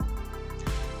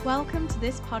Welcome to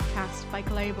this podcast by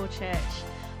Global Church.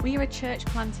 We are a church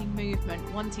planting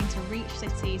movement wanting to reach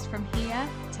cities from here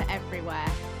to everywhere,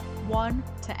 one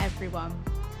to everyone.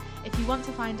 If you want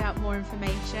to find out more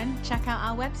information, check out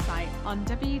our website on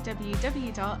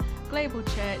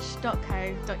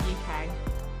www.globalchurch.co.uk.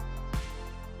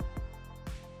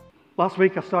 Last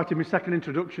week I started my second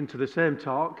introduction to the same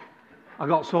talk. I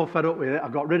got so fed up with it, I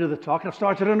got rid of the talk and I've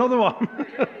started another one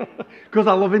because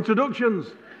I love introductions.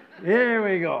 Here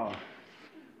we go.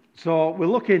 So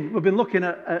we've been looking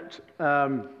at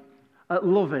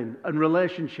loving and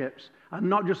relationships, and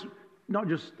not just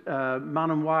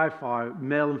man and wife or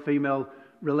male and female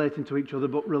relating to each other,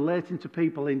 but relating to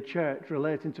people in church,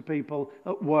 relating to people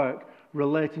at work,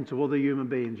 relating to other human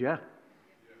beings. Yeah,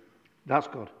 that's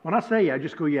good. When I say yeah,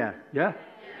 just go yeah.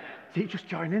 See, just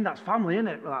join in. That's family, isn't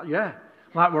it? Like, yeah,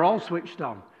 like we're all switched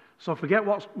on. So forget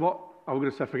what's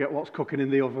cooking in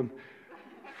the oven.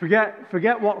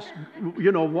 Forget what's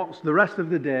the rest of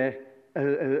the day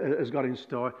has got in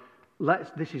store.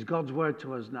 This is God's word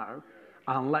to us now,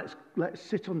 and let's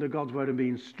sit under God's word and be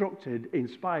instructed,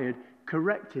 inspired,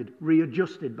 corrected,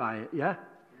 readjusted by it. Yeah,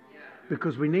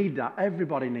 because we need that.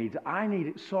 Everybody needs it. I need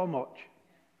it so much.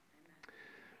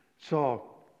 So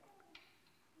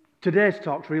today's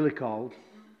talk's really called,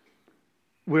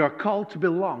 we are called to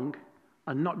belong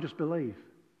and not just believe.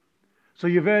 So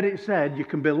you've heard it said you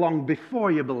can belong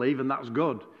before you believe, and that's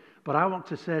good. But I want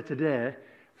to say today,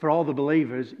 for all the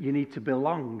believers, you need to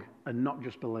belong and not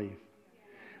just believe.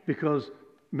 Because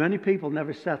many people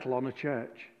never settle on a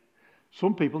church.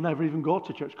 Some people never even go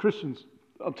to church. Christians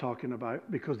I'm talking about,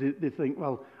 because they think,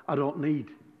 well, I don't need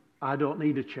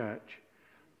a church.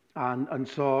 And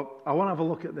so I want to have a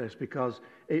look at this because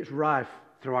it's rife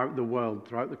throughout the world,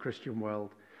 throughout the Christian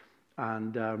world.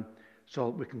 And so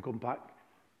we can come back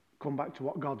to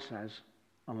what God says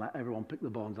and let everyone pick the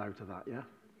bones out of that, yeah?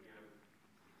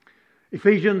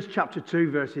 Ephesians chapter 2,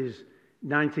 verses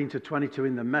 19 to 22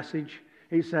 in the Message,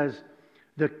 it says,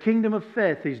 the kingdom of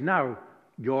faith is now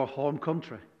your home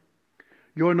country.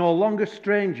 You're no longer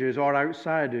strangers or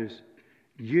outsiders.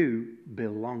 You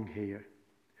belong here,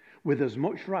 with as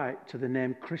much right to the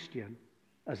name Christian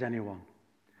as anyone.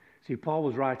 See, Paul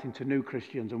was writing to new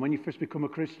Christians, and when you first become a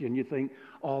Christian, you think,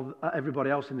 oh, everybody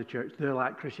else in the church, they're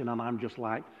like Christian, and I'm just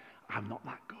like, I'm not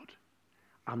that good.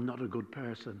 I'm not a good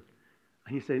person.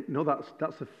 And you say, no,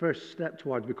 that's the first step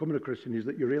towards becoming a Christian, is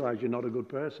that you realize you're not a good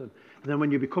person. And then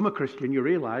when you become a Christian, you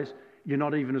realize you're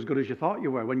not even as good as you thought you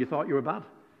were when you thought you were bad.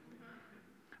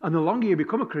 And the longer you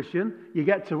become a Christian, you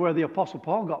get to where the Apostle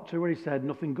Paul got to, where he said,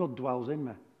 nothing good dwells in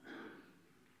me.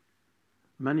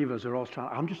 Many of us are always trying,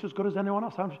 I'm just as good as anyone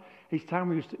else. Each time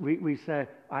we say,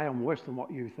 I am worse than what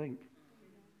you think.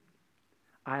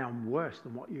 I am worse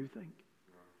than what you think.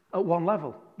 At one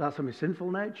level, that's in my sinful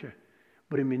nature.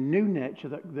 But in my new nature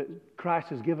that Christ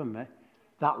has given me,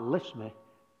 that lifts me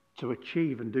to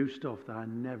achieve and do stuff that I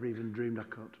never even dreamed I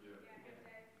could.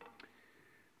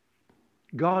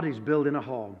 God is building a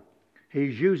home.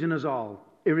 He's using us all,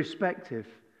 irrespective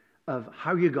of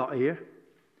how you got here,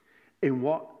 in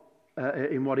what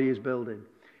he is building.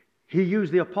 He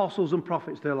used the apostles and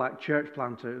prophets, they're like church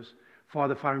planters, for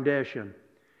the foundation.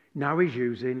 Now he's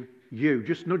using you.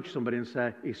 Just nudge somebody and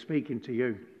say, he's speaking to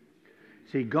you.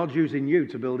 See, God's using you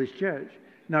to build his church.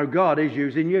 Now God is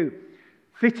using you,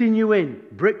 fitting you in,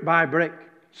 brick by brick,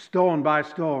 stone by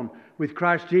stone, with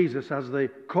Christ Jesus as the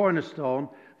cornerstone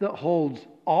that holds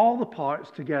all the parts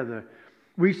together.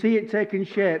 We see it taking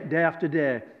shape day after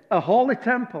day, a holy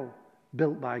temple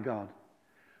built by God.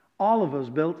 All of us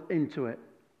built into it,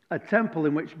 a temple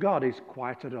in which God is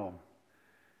quite at home.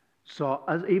 So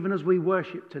even as we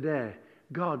worship today,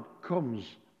 God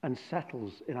comes and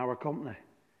settles in our company.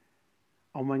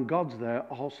 And when God's there,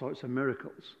 all sorts of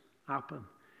miracles happen.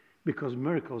 Because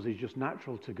miracles is just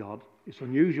natural to God. It's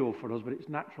unusual for us, but it's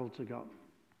natural to God.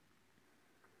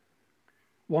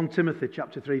 1 Timothy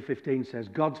chapter 3:15 says,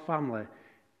 God's family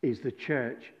is the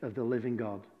church of the living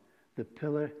God, the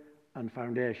pillar and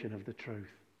foundation of the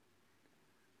truth.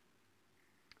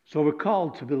 So we're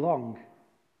called to belong.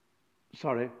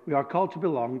 We are called to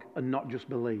belong and not just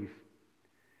believe.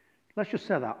 Let's just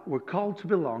say that. We're called to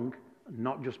belong and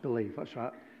not just believe. That's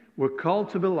right. We're called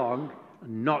to belong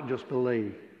and not just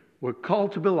believe. We're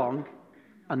called to belong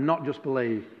and not just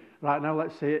believe. Right, now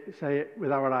let's say it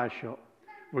with our eyes shut.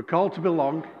 We're called to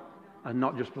belong and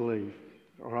not just believe.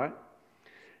 All right?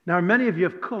 Now, many of you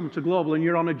have come to Global and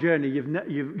you're on a journey.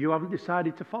 You haven't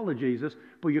decided to follow Jesus,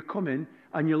 but you're coming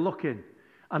and you're looking.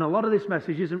 And a lot of this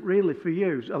message isn't really for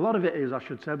you. A lot of it is, I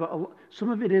should say, but some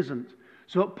of it isn't.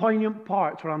 So at poignant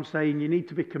parts where I'm saying you need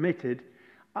to be committed,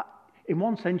 In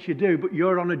one sense you do, but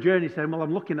you're on a journey saying, well,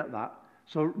 I'm looking at that.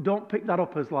 So don't pick that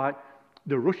up as like,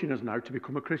 they're rushing us now to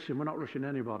become a Christian. We're not rushing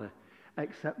anybody,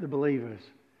 except the believers.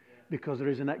 Because there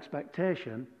is an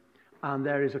expectation and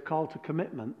there is a call to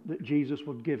commitment that Jesus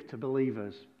would give to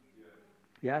believers.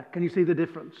 Yeah? Can you see the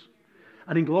difference?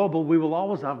 And in Global, we will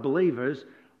always have believers,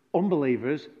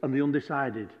 unbelievers, and the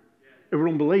undecided. Who are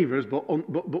unbelievers, but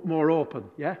more open.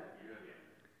 Yeah?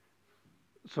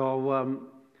 So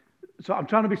I'm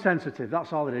trying to be sensitive.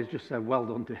 That's all it is. Just say, well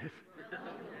done, Dave.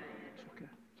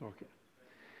 It's okay.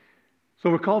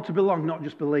 So we're called to belong, not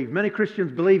just believe. Many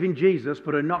Christians believe in Jesus,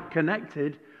 but are not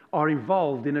connected or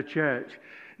involved in a church.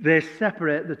 They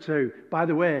separate the two. By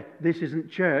the way, this isn't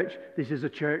church. This is a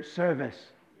church service.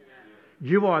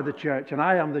 You are the church, and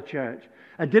I am the church.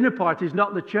 A dinner party is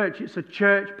not the church. It's a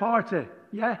church party.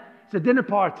 Yeah? It's a dinner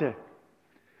party.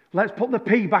 Let's put the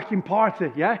P back in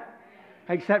party. Yeah?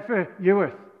 Except for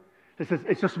Eworth.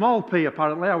 It's a small P,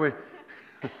 apparently, are we?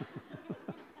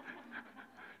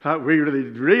 We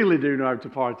really do know how to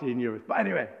party in Europe. But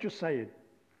anyway, just saying.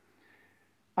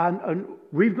 And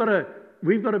we've got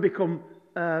to become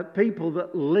people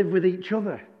that live with each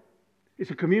other. It's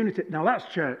a community. Now that's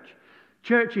church.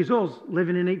 Church is us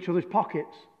living in each other's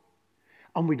pockets.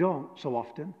 And we don't so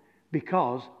often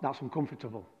because that's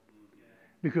uncomfortable.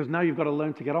 Because now you've got to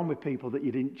learn to get on with people that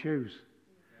you didn't choose.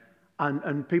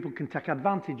 And people can take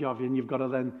advantage of you, and you've got to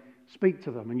then speak to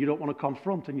them. And you don't want to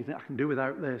confront, and you think, I can do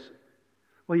without this.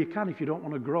 Well, you can if you don't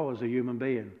want to grow as a human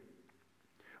being.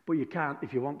 But you can't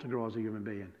if you want to grow as a human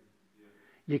being.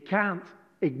 You can't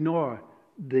ignore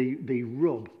the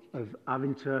rub of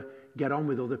having to get on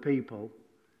with other people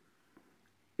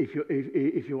if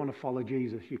you want to follow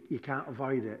Jesus. You can't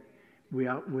avoid it. We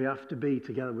have to be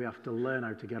together. We have to learn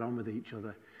how to get on with each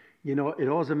other. You know, it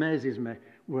always amazes me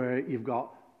where you've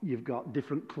got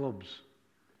different clubs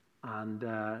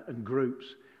and groups.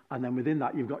 And then within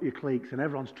that, you've got your cliques, and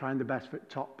everyone's trying their best for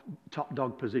top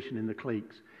dog position in the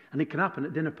cliques. And it can happen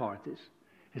at dinner parties.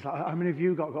 It's like, how many of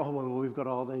you got? Oh, well, we've got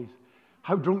all these.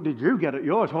 How drunk did you get at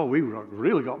yours? Oh, we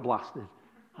really got blasted.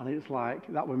 And it's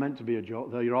like, that were meant to be a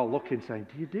joke, though. You're all looking, saying,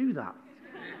 do you do that?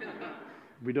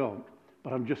 We don't.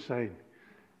 But I'm just saying.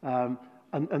 And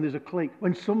there's a clique.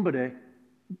 When somebody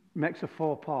makes a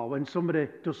faux pas, when somebody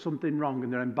does something wrong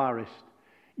and they're embarrassed,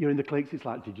 you're in the cliques, it's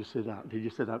like, did you say that? Did you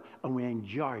say that? And we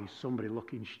enjoy somebody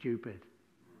looking stupid.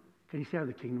 Can you see how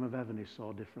the kingdom of heaven is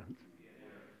so different?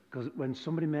 Because when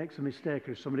somebody makes a mistake,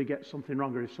 or if somebody gets something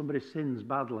wrong, or if somebody sins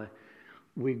badly,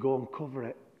 we go and cover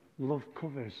it. Love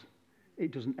covers.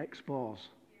 It doesn't expose.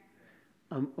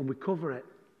 And we cover it.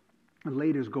 And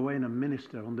leaders go in and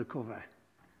minister undercover.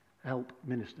 Help,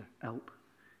 minister, help.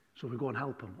 So we go and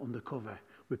help them undercover.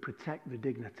 We protect the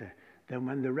dignity. Then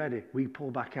when they're ready, we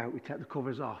pull back out, we take the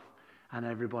covers off, and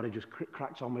everybody just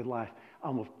cracks on with life.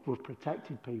 And we've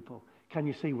protected people. Can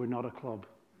you see we're not a club?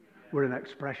 We're an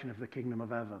expression of the kingdom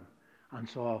of heaven. And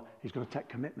so it's going to take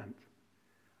commitment.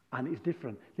 And it's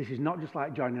different. This is not just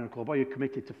like joining a club, or you're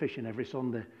committed to fishing every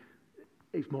Sunday.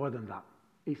 It's more than that.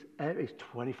 It's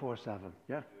 24/7,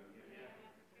 yeah?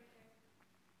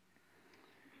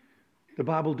 The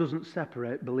Bible doesn't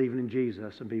separate believing in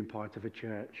Jesus and being part of a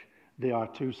church. They are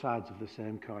two sides of the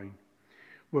same coin.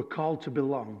 We're called to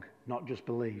belong, not just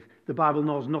believe. The Bible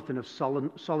knows nothing of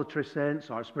solitary saints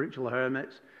or spiritual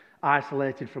hermits,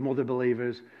 isolated from other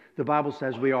believers. The Bible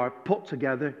says we are put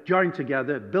together, joined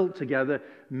together, built together,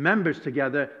 members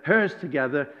together, hers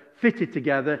together, fitted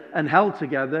together, and held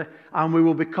together, and we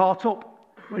will be caught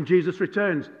up when Jesus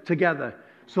returns together.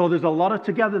 So there's a lot of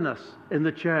togetherness in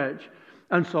the church.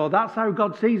 And so that's how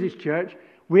God sees his church.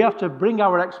 We have to bring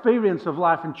our experience of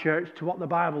life in church to what the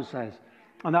Bible says.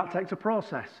 And that takes a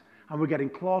process. And we're getting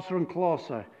closer and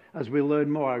closer as we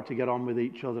learn more how to get on with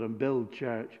each other and build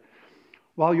church.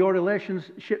 While your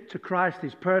relationship to Christ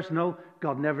is personal,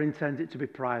 God never intends it to be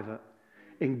private.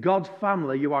 In God's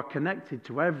family, you are connected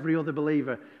to every other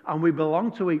believer. And we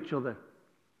belong to each other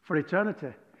for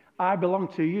eternity. I belong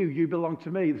to you, you belong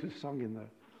to me. There's a song in there.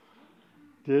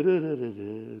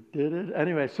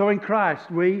 Anyway, so in Christ,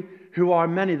 we, who are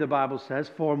many, the Bible says,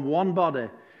 form one body,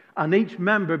 and each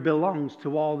member belongs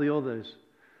to all the others.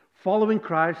 Following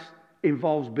Christ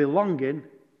involves belonging,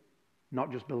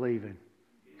 not just believing.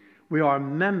 We are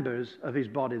members of his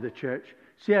body, the church.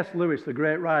 C.S. Lewis, the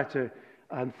great writer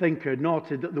and thinker,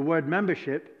 noted that the word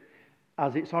membership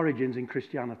has its origins in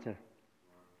Christianity.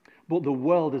 But the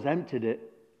world has emptied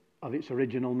it of its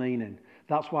original meaning.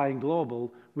 That's why in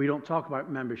Global, we don't talk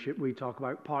about membership, we talk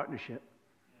about partnership,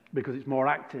 because it's more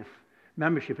active.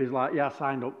 Membership is like, yeah, I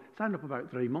signed up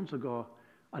about 3 months ago,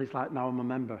 and it's like, now I'm a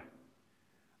member.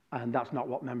 And that's not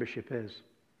what membership is.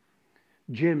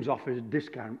 Gyms offer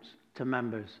discounts to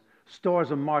members.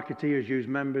 Stores and marketeers use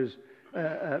members'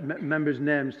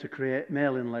 names to create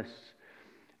mailing lists.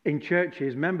 In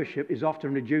churches, membership is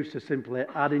often reduced to simply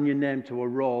adding your name to a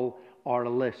roll or a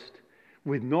list,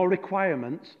 with no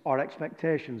requirements or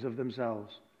expectations of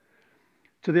themselves.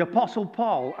 To the Apostle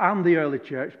Paul and the early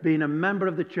church, being a member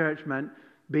of the church meant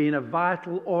being a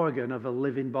vital organ of a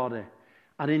living body,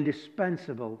 an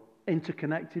indispensable,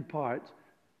 interconnected part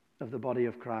of the body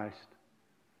of Christ.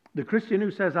 The Christian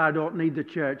who says, I don't need the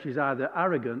church, is either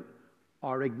arrogant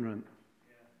or ignorant.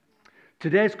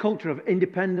 Today's culture of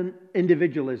independent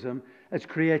individualism has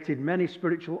created many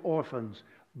spiritual orphans,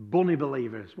 bunny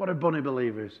believers. What are bunny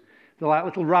believers? They're like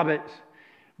little rabbits.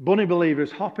 Bunny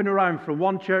believers hopping around from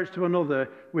one church to another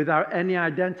without any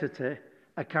identity,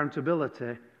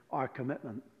 accountability, or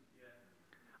commitment.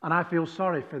 And I feel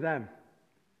sorry for them.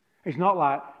 It's not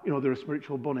like, they're a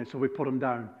spiritual bunny, so we put them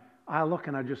down. I look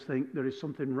and I just think there is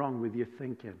something wrong with your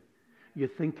thinking. Your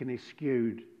thinking is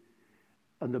skewed.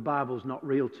 And the Bible's not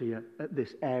real to you at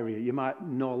this area. You might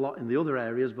know a lot in the other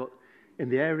areas, but in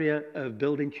the area of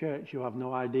building church, you have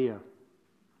no idea.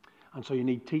 And so you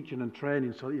need teaching and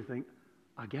training so that you think,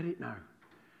 I get it now.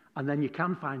 And then you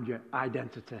can find your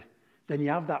identity. Then you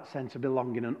have that sense of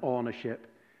belonging and ownership.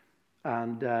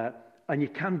 And you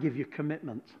can give your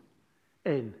commitment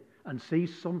in and see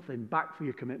something back for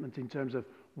your commitment in terms of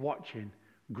watching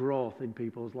growth in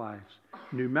people's lives.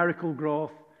 Numerical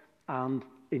growth and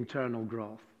internal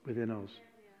growth within us.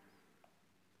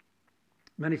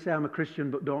 Many say I'm a Christian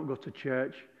but don't go to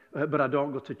church, but I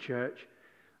don't go to church.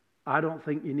 I don't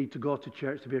think you need to go to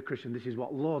church to be a Christian. This is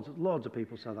what loads of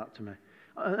people say that to me.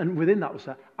 And within that, we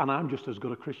say, and I'm just as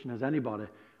good a Christian as anybody.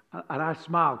 And I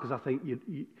smile because I think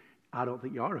I don't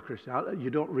think you are a Christian. You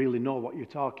don't really know what you're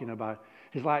talking about.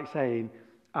 It's like saying,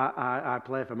 I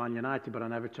play for Man United, but I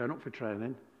never turn up for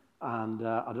training, and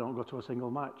I don't go to a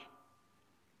single match.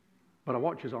 But I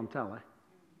watch us on telly.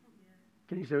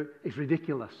 Can you see? It's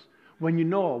ridiculous. When you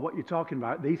know what you're talking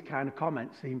about, these kind of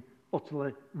comments seem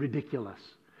utterly ridiculous.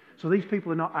 So these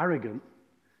people are not arrogant,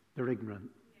 they're ignorant.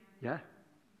 Yeah?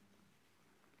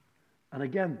 And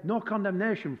again, no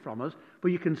condemnation from us,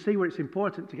 but you can see where it's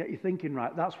important to get your thinking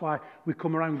right. That's why we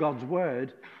come around God's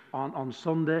Word on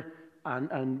Sunday,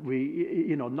 and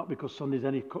we, not because Sunday's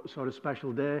any sort of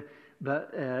special day,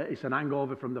 but it's an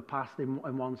hangover from the past in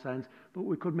one sense. But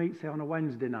we could meet, say, on a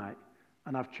Wednesday night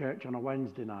and have church on a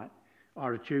Wednesday night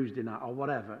or a Tuesday night or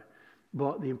whatever.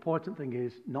 But the important thing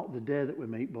is not the day that we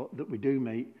meet, but that we do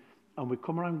meet, and we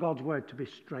come around God's Word to be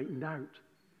straightened out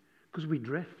because we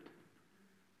drift.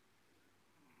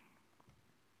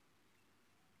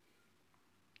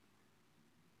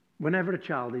 Whenever a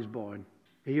child is born,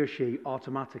 he or she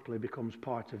automatically becomes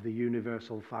part of the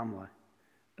universal family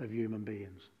of human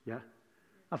beings. Yeah?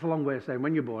 That's a long way of saying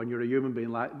when you're born, you're a human being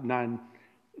like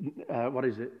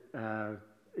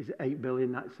 8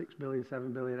 billion, 6 billion,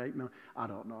 7 billion, 8 million? I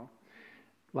don't know.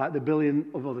 Like the billion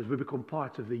of others, we become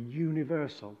part of the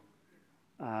universal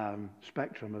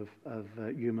spectrum of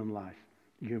human life,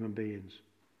 human beings.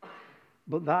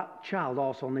 But that child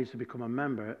also needs to become a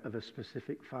member of a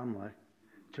specific family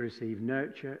to receive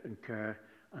nurture and care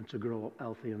and to grow up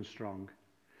healthy and strong.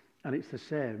 And it's the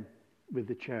same with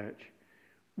the church.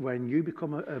 When you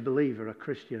become a believer, a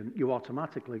Christian, you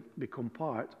automatically become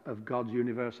part of God's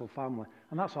universal family.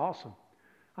 And that's awesome.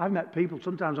 I've met people,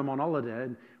 sometimes I'm on holiday,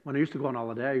 and when I used to go on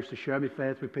holiday, I used to share my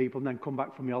faith with people and then come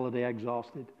back from my holiday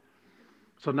exhausted.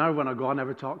 So now when I go, I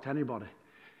never talk to anybody.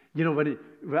 When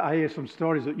I hear some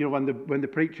stories that, when the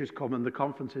preachers come and the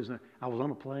conferences, I was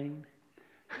on a plane.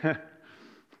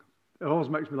 It always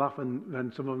makes me laugh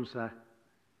when some of them say,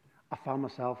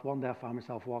 one day I found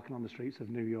myself walking on the streets of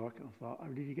New York, and I thought, how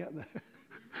did you get there?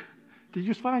 Did you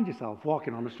just find yourself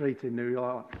walking on the street in New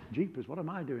York? Jeepers, what am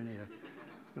I doing here?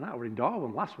 We were in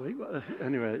Darwin last week.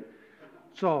 Anyway,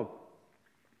 so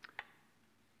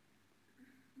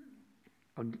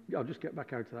I'll just get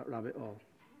back out to that rabbit hole.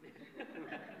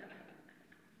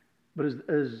 But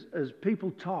as people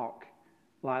talk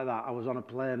like that, I was on a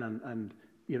plane and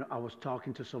I was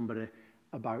talking to somebody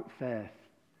about faith,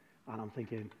 and I'm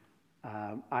thinking,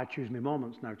 I choose my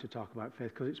moments now to talk about faith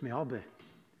because it's my hobby.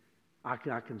 I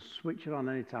can switch it on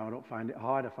any time. I don't find it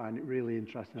hard. I find it really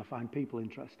interesting. I find people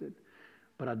interested.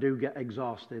 But I do get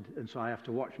exhausted, and so I have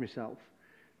to watch myself,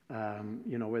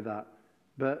 with that.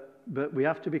 But we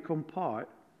have to become part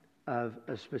of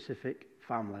a specific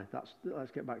family.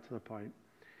 Let's get back to the point.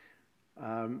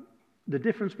 The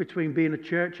difference between being a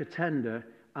church attender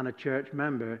and a church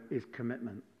member is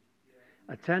commitment.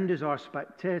 Attenders are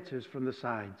spectators from the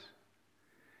sides.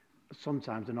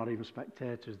 Sometimes they're not even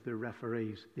spectators, they're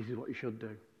referees. This is what you should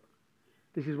do.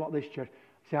 This is what this church...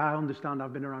 See, I understand,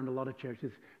 I've been around a lot of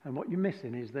churches, and what you're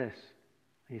missing is this.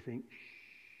 And you think,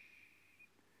 shh,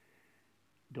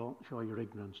 don't show your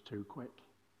ignorance too quick.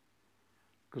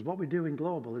 Because what we do in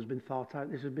Global has been thought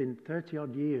out. This has been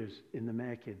 30-odd years in the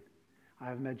making. I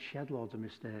have made shed loads of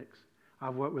mistakes.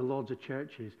 I've worked with loads of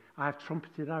churches. I've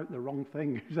trumpeted out the wrong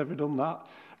thing. Who's ever done that?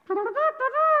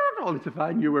 Only to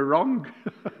find you were wrong.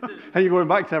 And you're going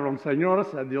back to everyone saying, you know what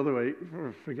I said the other week?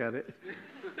 Forget it.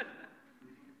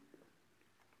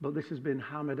 But this has been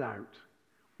hammered out.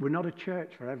 We're not a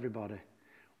church for everybody.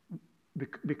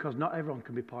 Because not everyone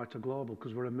can be part of Global,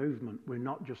 because we're a movement. We're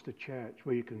not just a church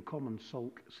where you can come and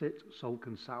sit, sulk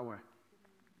and sour.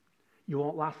 You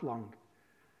won't last long,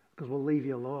 because we'll leave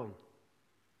you alone.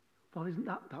 Well,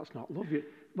 that's not love.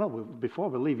 Before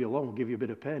we leave you alone, we'll give you a bit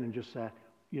of pain and just say,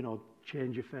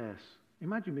 change your face.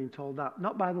 Imagine being told that,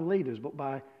 not by the leaders, but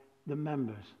by the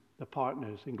members, the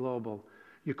partners in Global.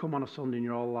 You come on a Sunday and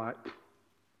you're all like,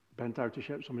 bent out of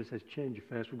shape. Somebody says, change your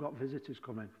face. We've got visitors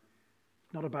coming.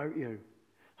 It's not about you.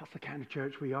 That's the kind of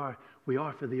church we are. We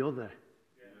are for the other.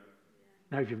 Yeah.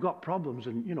 Now, if you've got problems,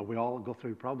 and we all go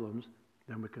through problems,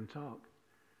 then we can talk.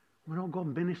 We don't go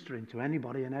ministering to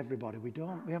anybody and everybody. We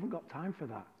don't. We haven't got time for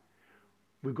that.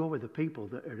 We go with the people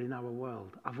that are in our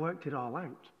world. I've worked it all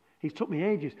out. It took me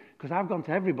ages, because I've gone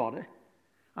to everybody,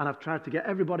 and I've tried to get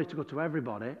everybody to go to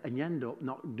everybody, and you end up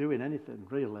not doing anything,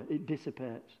 really. It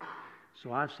dissipates.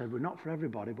 So I've said, we're not for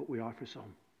everybody, but we are for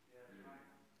some.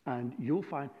 And you'll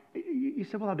find, you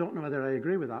say, well, I don't know whether I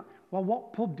agree with that. Well,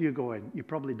 what pub do you go in? You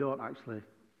probably don't, actually.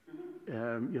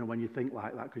 When you think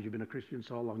like that, because you've been a Christian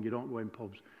so long, you don't go in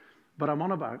pubs. But I'm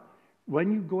on about,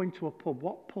 when you go into a pub,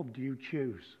 what pub do you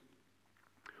choose?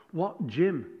 What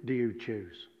gym do you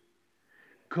choose?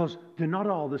 Because they're not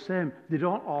all the same. They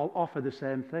don't all offer the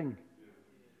same thing.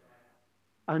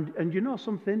 And you know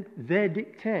something? They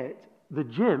dictate the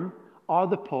gym or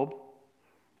the pub,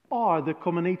 or the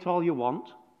come and eat all you want,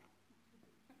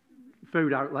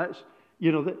 food outlets,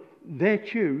 they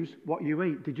choose what you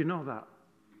eat. Did you know that?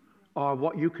 Or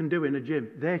what you can do in a gym.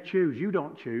 They choose. You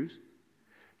don't choose.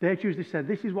 They choose. They say,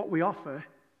 this is what we offer.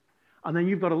 And then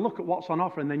you've got to look at what's on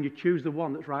offer, and then you choose the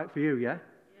one that's right for you, yeah?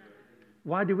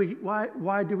 Why do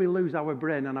we lose our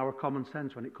brain and our common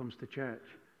sense when it comes to church?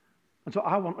 And so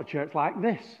I want a church like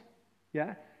this,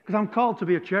 yeah? Because I'm called to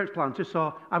be a church planter,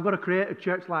 so I've got to create a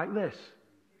church like this.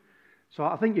 So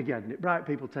I think you're getting it. Bright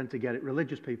people tend to get it.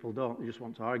 Religious people don't. They just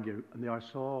want to argue, and they are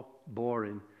so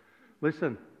boring.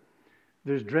 Listen,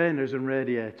 there's drainers and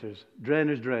radiators.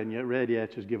 Drainers drain you,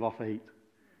 radiators give off heat.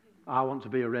 I want to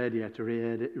be a radiator,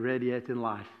 radiating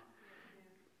life.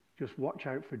 Just watch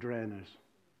out for drainers,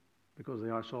 because they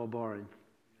are so boring.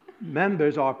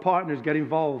 Members or partners get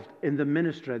involved in the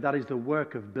ministry. That is the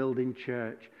work of building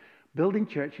church. Building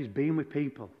church is being with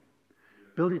people.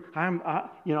 I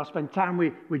spend time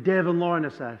with Dave and Lauren, I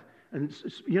said, and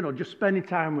just spending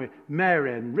time with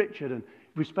Mary and Richard, and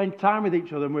we spend time with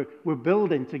each other, and we're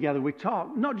building together. We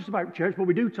talk not just about church, but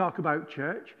we do talk about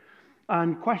church,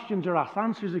 and questions are asked,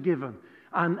 answers are given,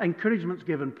 and encouragement's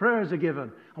given, prayers are given.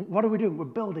 And what are we doing? We're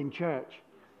building church.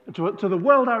 And to the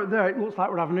world out there, it looks like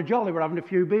we're having a jolly, we're having a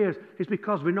few beers. It's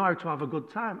because we know how to have a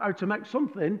good time, how to make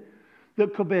something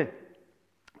that could be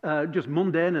just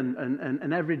mundane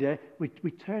and everyday,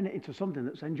 we turn it into something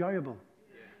that's enjoyable.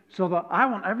 Yeah. So that I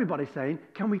want everybody saying,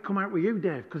 can we come out with you,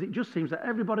 Dave? Because it just seems that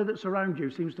everybody that's around you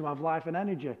seems to have life and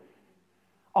energy.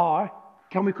 Or,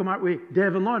 can we come out with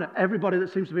Dave and Lorna? Everybody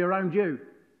that seems to be around you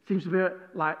seems to be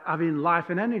like having life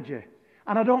and energy.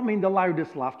 And I don't mean the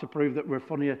loudest laugh to prove that we're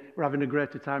funnier, we're having a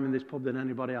greater time in this pub than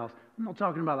anybody else. I'm not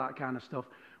talking about that kind of stuff.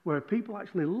 Where people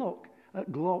actually look at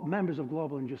members of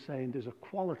Global and just saying, there's a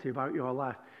quality about your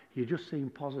life. You just seem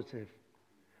positive.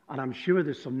 And I'm sure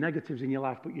there's some negatives in your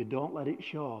life, but you don't let it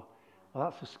show. Well,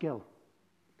 that's a skill.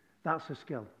 That's a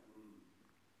skill.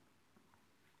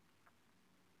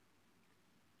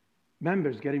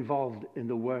 Members get involved in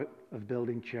the work of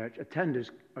building church. Attenders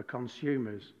are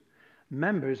consumers.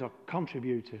 Members are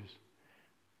contributors.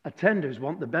 Attenders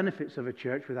want the benefits of a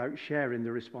church without sharing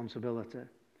the responsibility.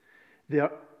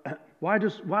 Why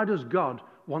does God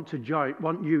want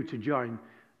you to join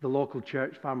the local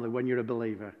church family when you're a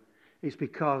believer? It's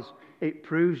because it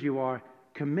proves you are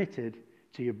committed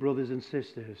to your brothers and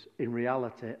sisters in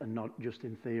reality and not just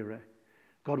in theory.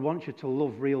 God wants you to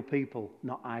love real people,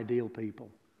 not ideal people.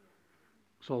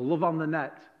 So love on the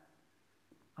net.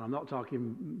 I'm not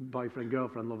talking boyfriend,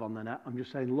 girlfriend love on the net. I'm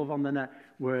just saying love on the net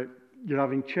where you're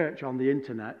having church on the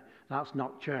internet. That's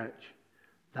not church.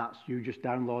 That's you just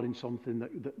downloading something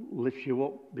that lifts you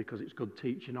up because it's good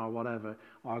teaching or whatever,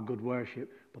 or good worship.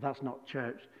 But that's not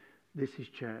church. This is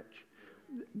church.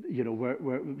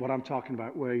 what I'm talking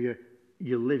about, where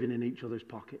you're living in each other's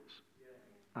pockets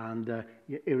and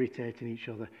you're irritating each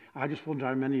other. I just wonder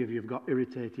how many of you have got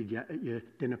irritated yet at your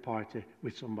dinner party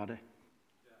with somebody.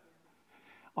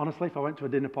 Honestly, if I went to a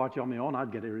dinner party on my own,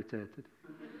 I'd get irritated.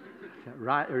 Get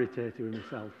right irritated with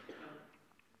myself.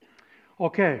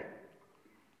 Okay.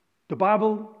 The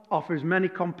Bible offers many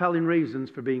compelling reasons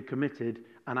for being committed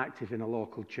and active in a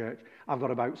local church. I've got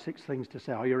about 6 things to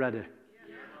say. Are you ready?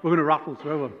 Yeah. We're going to rattle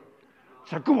through them.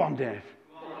 So go on, Dave.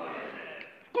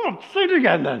 Go on, say it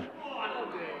again then.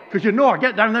 Because I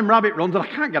get down them rabbit runs and I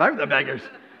can't get out the beggars.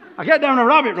 I get down a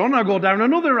rabbit run and I go down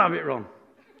another rabbit run.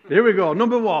 Here we go.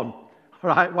 Number 1. All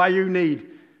right, why you need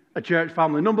a church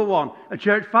family. Number 1, a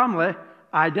church family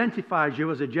identifies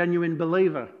you as a genuine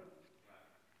believer.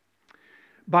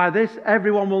 By this,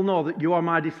 everyone will know that you are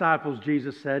my disciples,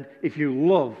 Jesus said, if you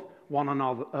love one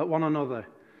another.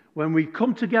 When we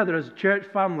come together as a church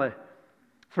family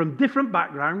from different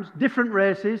backgrounds, different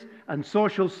races and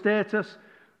social status,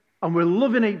 and we're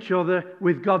loving each other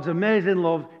with God's amazing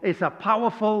love, it's a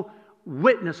powerful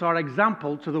witness or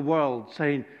example to the world,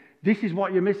 saying, this is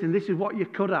what you're missing, this is what you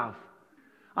could have.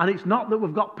 And it's not that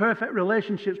we've got perfect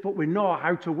relationships, but we know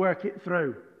how to work it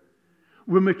through.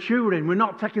 We're maturing. We're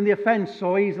not taking the offense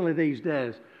so easily these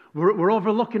days. We're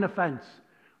overlooking offense.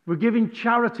 We're giving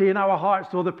charity in our hearts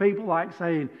to other people, like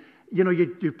saying,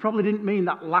 you probably didn't mean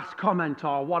that last comment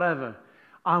or whatever.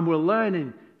 And we're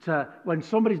learning to, when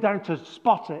somebody's down, to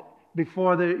spot it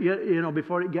before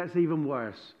before it gets even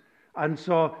worse. And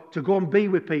so to go and be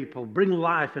with people, bring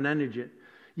life and energy.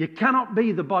 You cannot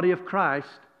be the body of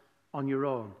Christ on your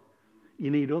own. You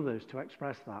need others to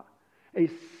express that.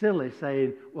 It's silly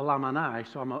saying, well, I'm an eye,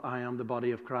 so I am the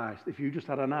body of Christ. If you just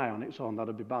had an eye on its own,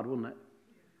 that'd be bad, wouldn't it?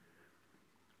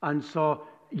 And so,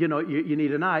 you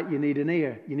need an eye, you need an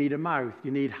ear, you need a mouth,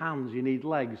 you need hands, you need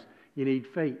legs, you need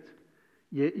feet.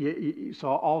 So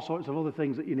all sorts of other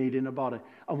things that you need in a body.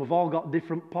 And we've all got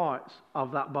different parts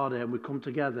of that body, and we come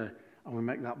together and we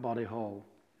make that body whole.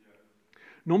 Yeah.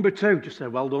 Number 2, just say,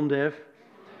 well done, Dave.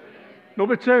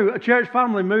 Number 2, a church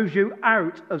family moves you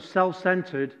out of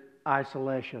self-centered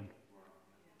isolation.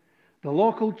 The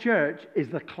local church is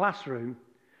the classroom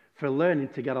for learning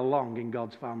to get along in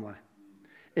God's family.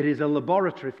 It is a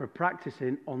laboratory for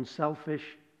practicing unselfish,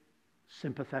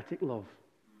 sympathetic love.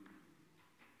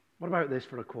 What about this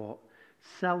for a quote?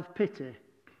 Self-pity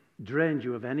drains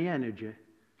you of any energy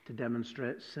to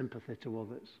demonstrate sympathy to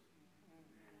others.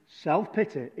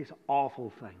 Self-pity is an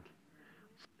awful thing.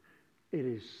 It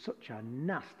is such a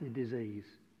nasty disease.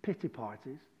 Pity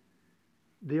parties,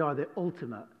 they are the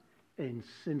ultimate in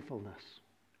sinfulness.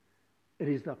 It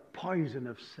is the poison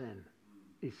of sin,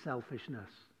 is selfishness.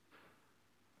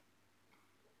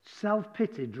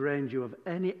 Self-pity drains you of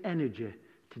any energy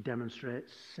to demonstrate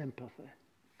sympathy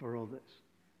for others.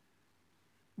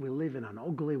 We live in an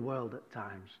ugly world at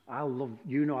times. I love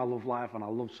life and I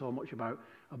love so much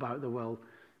about the world.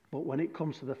 But when it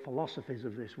comes to the philosophies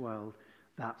of this world,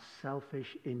 that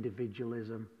selfish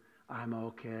individualism, I'm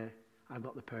okay, I've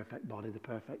got the perfect body, the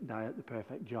perfect diet, the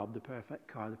perfect job, the perfect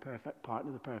car, the perfect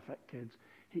partner, the perfect kids.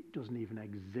 It doesn't even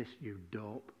exist, you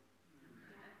dope.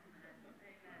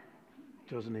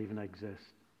 It doesn't even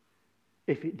exist.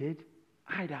 If it did,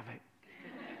 I'd have it.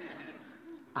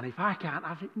 And if I can't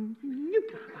have it, you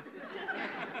can't have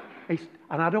it.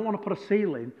 And I don't want to put a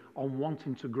ceiling on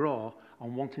wanting to grow,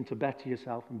 on wanting to better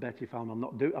yourself and better your family.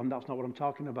 That's not what I'm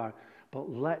talking about. But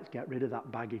let's get rid of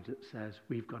that baggage that says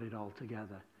we've got it all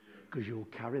together. Because you'll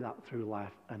carry that through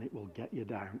life and it will get you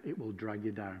down. It will drag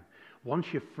you down. Once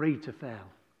you're free to fail,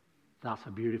 that's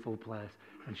a beautiful place.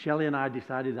 And Shelley and I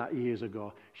decided that years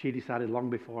ago. She decided long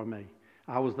before me.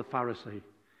 I was the Pharisee.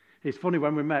 It's funny,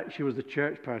 when we met, she was the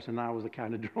church person, I was the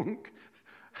kind of drunk.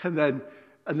 And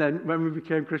then when we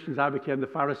became Christians, I became the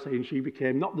Pharisee, and she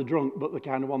became not the drunk, but the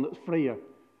kind of one that's freer.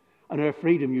 And her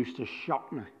freedom used to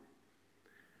shock me.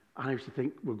 And I used to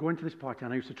think, we're going to this party,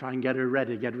 and I used to try and get her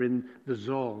ready, get her in the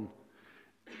zone.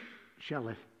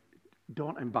 Shelley,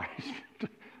 don't embarrass me.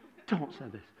 Don't say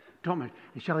this. Don't.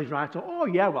 And Shelley's right. Oh,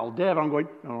 yeah, well, Dave, I'm going,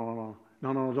 no,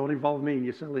 don't involve me in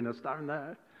your silliness down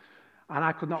there. And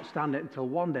I could not stand it until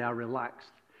one day I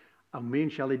relaxed. And me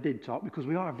and Shelley did talk, because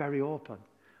we are very open.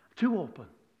 Too open.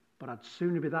 But I'd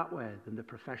sooner be that way than the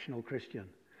professional Christian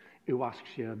who asks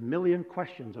you a million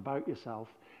questions about yourself,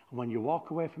 and when you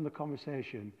walk away from the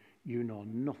conversation, you know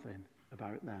nothing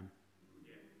about them.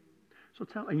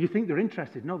 And you think they're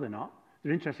interested. No, they're not.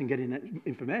 They're interested in getting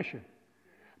information.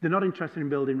 They're not interested in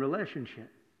building relationship.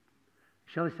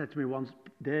 Shelley said to me once,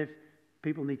 Dave,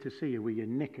 people need to see you with your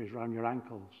knickers around your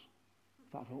ankles.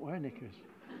 I thought, I don't wear knickers.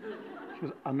 She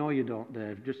goes, I know you don't,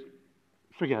 Dave. Just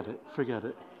Forget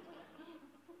it.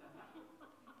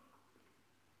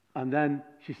 And then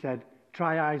she said,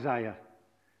 try Isaiah.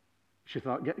 She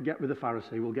thought, get with the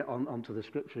Pharisee, we'll get onto the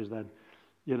scriptures then.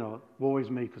 Woe is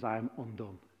me because I am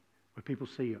undone. Where people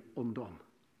see you undone.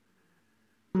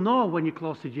 You know when you're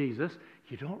close to Jesus,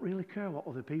 you don't really care what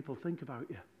other people think about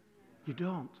you. You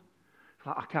don't. It's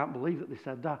like, I can't believe that they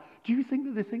said that. Do you think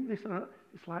that they think this?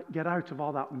 It's like, get out of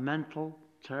all that mental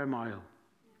turmoil.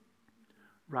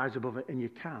 Rise above it, and you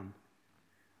can.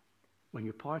 When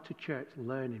you're part of church,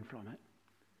 learning from it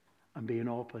and being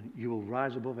open, you will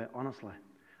rise above it, honestly.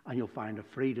 And you'll find a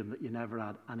freedom that you never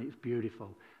had, and it's beautiful.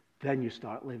 Then you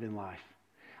start living life.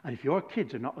 And if your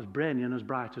kids are not as brainy and as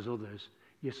bright as others,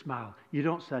 you smile. You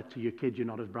don't say to your kids, you're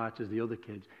not as bright as the other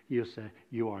kids. You say,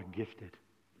 you are gifted.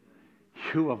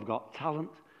 You have got talent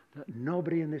that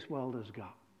nobody in this world has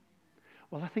got.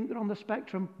 Well, I think they're on the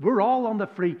spectrum. We're all on the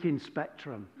freaking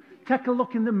spectrum. Take a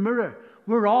look in the mirror.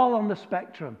 We're all on the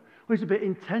spectrum. Well, he's a bit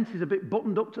intense. He's a bit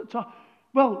buttoned up to the top.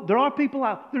 Well, there are people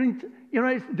out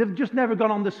there, they've just never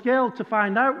gone on the scale to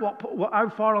find out how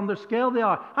far on the scale they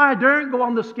are. I daren't go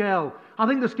on the scale. I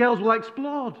think the scales will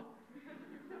explode.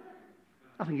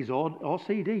 I think he's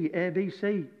OCD,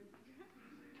 ABC,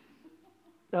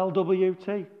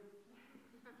 LWT,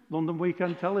 London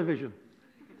Weekend Television,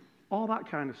 all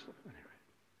that kind of stuff. Anyway,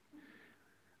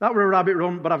 that were a rabbit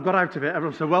run, but I've got out of it.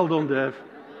 Everyone said, well done, Dave.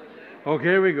 Okay,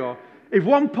 here we go. If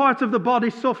one part of the body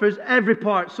suffers, every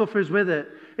part suffers with it.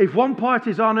 If one part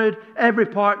is honoured, every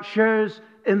part shares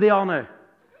in the honour.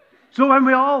 So when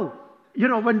we all,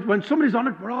 when somebody's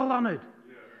honoured, we're all honoured.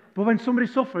 But when somebody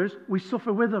suffers, we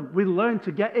suffer with them. We learn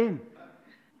to get in.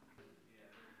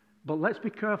 But let's be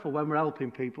careful when we're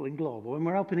helping people in Global, when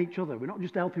we're helping each other. We're not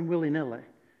just helping willy-nilly.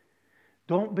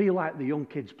 Don't be like the young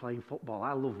kids playing football.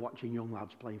 I love watching young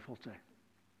lads playing footy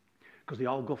because they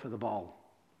all go for the ball.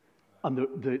 And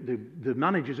the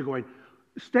managers are going,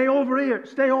 stay over here.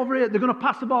 They're going to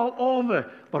pass the ball over.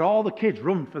 But all the kids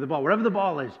run for the ball. Wherever the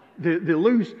ball is, they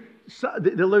lose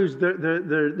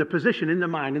their position in their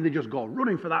mind and they just go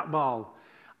running for that ball.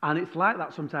 And it's like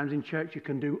that sometimes in church. You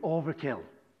can do overkill.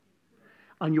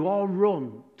 And you all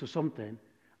run to something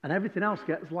and everything else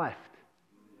gets left.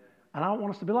 And I don't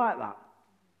want us to be like that.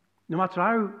 No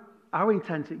matter how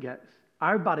intense it gets,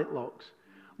 how bad it looks,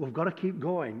 we've got to keep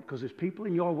going because there's people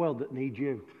in your world that need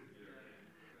you.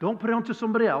 Don't put it onto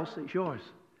somebody else, it's yours.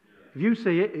 If you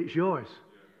see it, it's yours.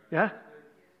 Yeah?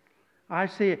 I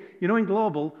see it. In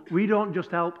Global, we don't just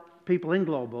help people in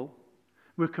Global.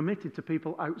 We're committed to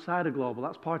people outside of Global.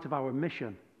 That's part of our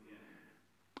mission.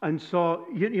 And so,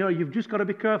 you've just got to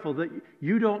be careful that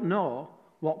you don't know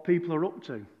what people are up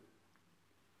to.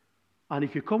 And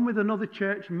if you come with another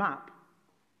church map,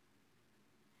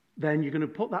 then you're going to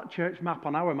put that church map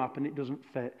on our map and it doesn't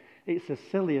fit. It's as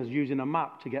silly as using a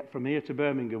map to get from here to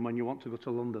Birmingham when you want to go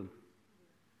to London.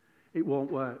 It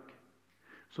won't work.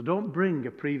 So don't bring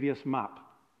a previous map.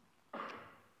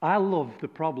 I love the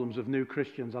problems of new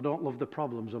Christians. I don't love the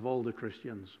problems of older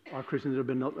Christians, or Christians that have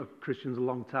been Christians a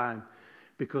long time,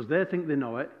 because they think they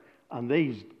know it and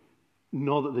these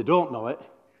know that they don't know it,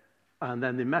 and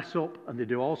then they mess up and they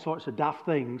do all sorts of daft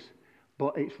things,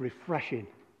 but it's refreshing.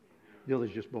 The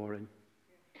other's just boring.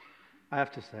 I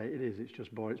have to say, it is. It's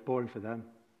just boring. It's boring for them.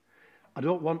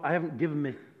 I haven't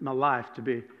given my life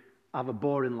to have a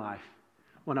boring life.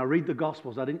 When I read the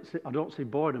Gospels, I don't see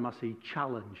boredom, I see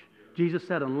challenge. Jesus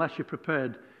said, unless you're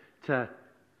prepared to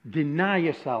deny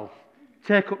yourself,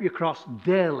 take up your cross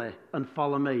daily and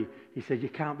follow me, he said, you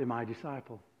can't be my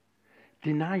disciple.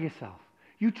 Deny yourself.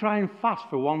 You try and fast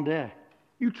for one day.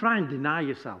 You try and deny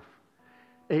yourself.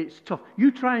 It's tough.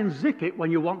 You try and zip it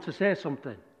when you want to say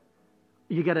something.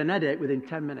 You get an headache within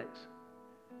 10 minutes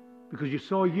because you're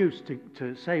so used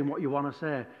to saying what you want to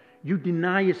say. You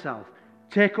deny yourself.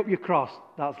 Take up your cross.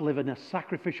 That's living a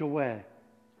sacrificial way.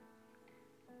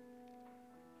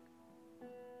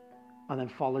 And then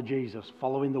follow Jesus,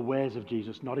 following the ways of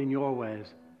Jesus, not in your ways.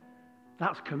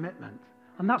 That's commitment.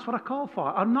 And that's what I call for.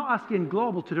 I'm not asking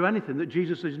Global to do anything that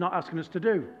Jesus is not asking us to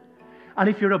do. And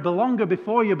if you're a belonger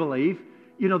before you believe,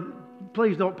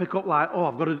 please don't pick up like,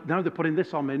 I've got to, now they're putting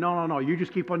this on me. No. You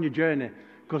just keep on your journey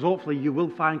because hopefully you will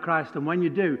find Christ. And when you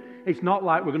do, it's not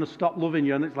like we're going to stop loving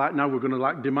you and it's like, now we're going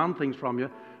to demand things from you.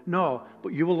 No,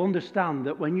 but you will understand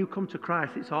that when you come to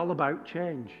Christ, it's all about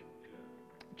change.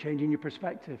 Changing your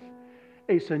perspective.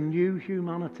 It's a new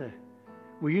humanity.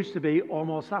 We used to be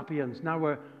Homo sapiens. Now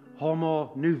we're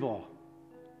Homo nouveau.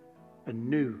 A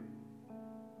new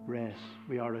race.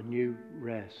 We are a new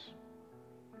race.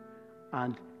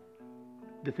 And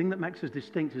the thing that makes us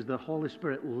distinct is the Holy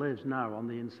Spirit lives now on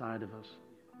the inside of us.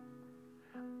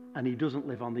 And he doesn't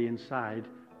live on the inside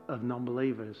of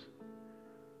non-believers.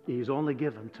 He's only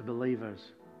given to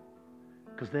believers.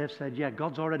 Because they've said, yeah,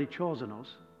 God's already chosen us.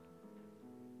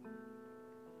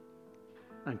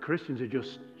 And Christians are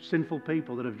just sinful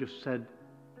people that have just said,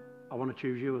 I want to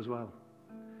choose you as well.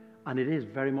 And it is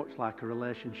very much like a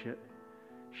relationship.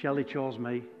 Shelley chose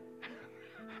me.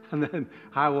 And then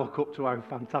I woke up to how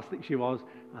fantastic she was,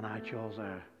 and I chose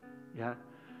her. Yeah?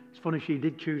 It's funny, she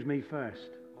did choose me first.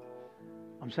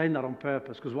 I'm saying that on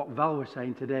purpose, because what Val was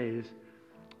saying today is,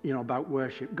 about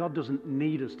worship. God doesn't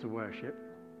need us to worship.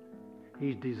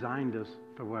 He's designed us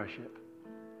for worship.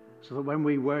 So that when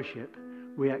we worship,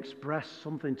 we express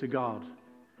something to God.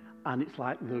 And it's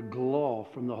like the glow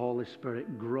from the Holy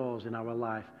Spirit grows in our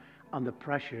life, and the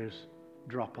pressures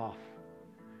drop off.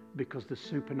 Because the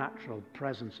supernatural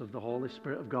presence of the Holy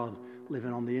Spirit of God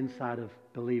living on the inside of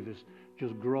believers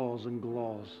just grows and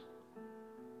glows.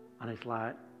 And it's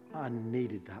like, I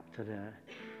needed that today.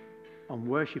 And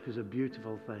worship is a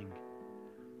beautiful thing.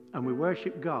 And we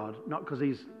worship God, not because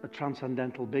he's a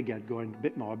transcendental big head going a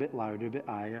bit more, a bit louder, a bit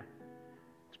higher.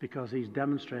 It's because he's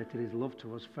demonstrated his love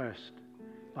to us first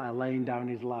by laying down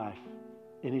his life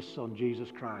in his Son, Jesus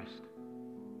Christ.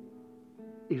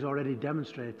 He's already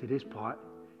demonstrated his part.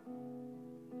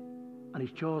 And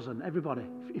he's chosen everybody.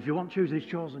 If you want choosing, he's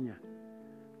chosen you.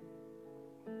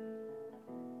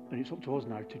 And it's up to us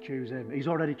now to choose him. He's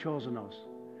already chosen us.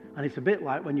 And it's a bit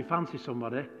like when you fancy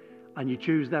somebody and you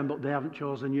choose them, but they haven't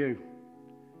chosen you.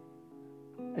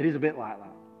 It is a bit like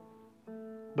that.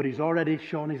 But he's already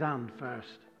shown his hand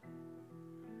first.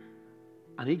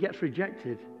 And he gets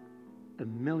rejected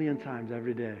 1,000,000 times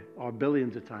every day, or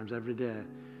billions of times every day.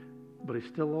 But he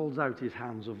still holds out his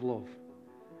hands of love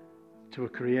to a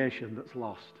creation that's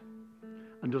lost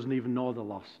and doesn't even know they're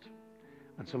lost.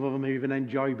 And some of them even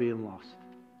enjoy being lost.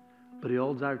 But he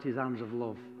holds out his hands of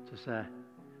love to say,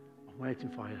 I'm waiting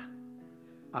for you.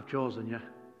 I've chosen you.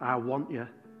 I want you.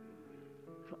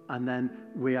 And then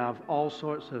we have all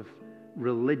sorts of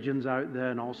religions out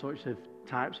there and all sorts of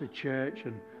types of church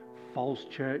and false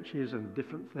churches and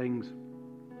different things.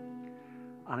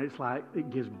 And it's like it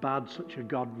gives bad such a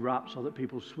God rap so that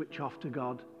people switch off to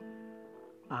God.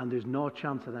 And there's no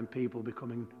chance of them people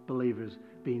becoming believers,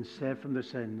 being saved from their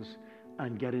sins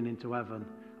and getting into heaven.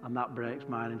 And that breaks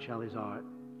mine and Shelley's heart.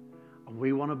 And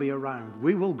we want to be around.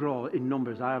 We will grow in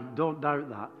numbers. I don't doubt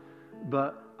that.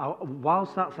 But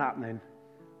whilst that's happening,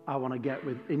 I want to get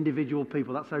with individual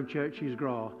people. That's how churches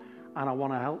grow. And I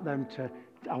want to help them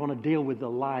I want to deal with the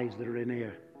lies that are in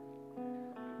here.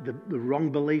 The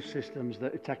wrong belief systems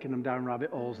that are taking them down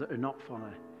rabbit holes that are not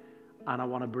funny. And I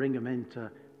want to bring them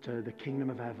into the kingdom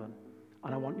of heaven.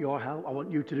 And I want your help. I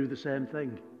want you to do the same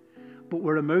thing. But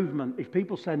we're a movement. If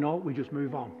people say no, we just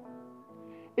move on.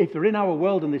 If they're in our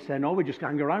world and they say no, we just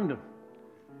hang around them.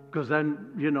 Because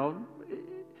then,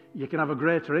 you can have a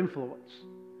greater influence.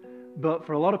 But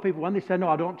for a lot of people, when they say no,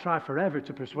 I don't try forever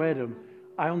to persuade them.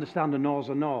 I understand a no's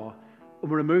a no.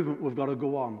 And we're a movement, we've got to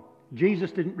go on.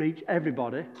 Jesus didn't reach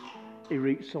everybody. He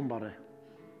reached somebody.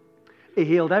 He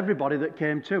healed everybody that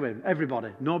came to him. Everybody.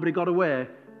 Nobody got away.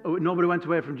 Nobody went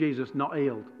away from Jesus not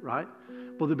healed, right?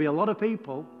 But there'd be a lot of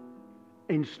people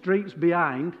in streets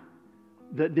behind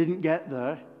that didn't get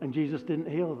there, and Jesus didn't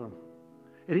heal them.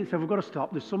 He didn't say, we've got to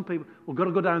stop. There's some people, we've got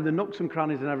to go down the nooks and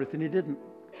crannies and everything. He didn't.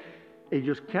 He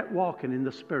just kept walking in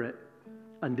the Spirit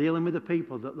and dealing with the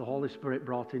people that the Holy Spirit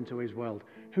brought into his world.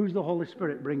 Who's the Holy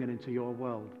Spirit bringing into your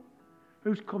world?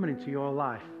 Who's coming into your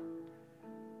life?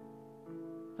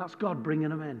 That's God bringing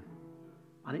them in.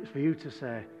 And it's for you to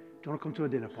say, do you want to come to a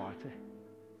dinner party?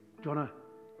 Do you want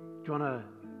to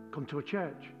come to a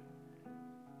church?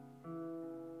 Do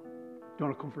you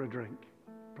want to come for a drink?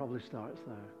 Probably starts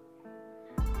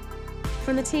there.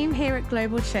 From the team here at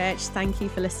Global Church, thank you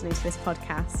for listening to this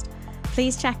podcast.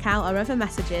 Please check out our other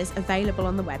messages available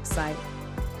on the website.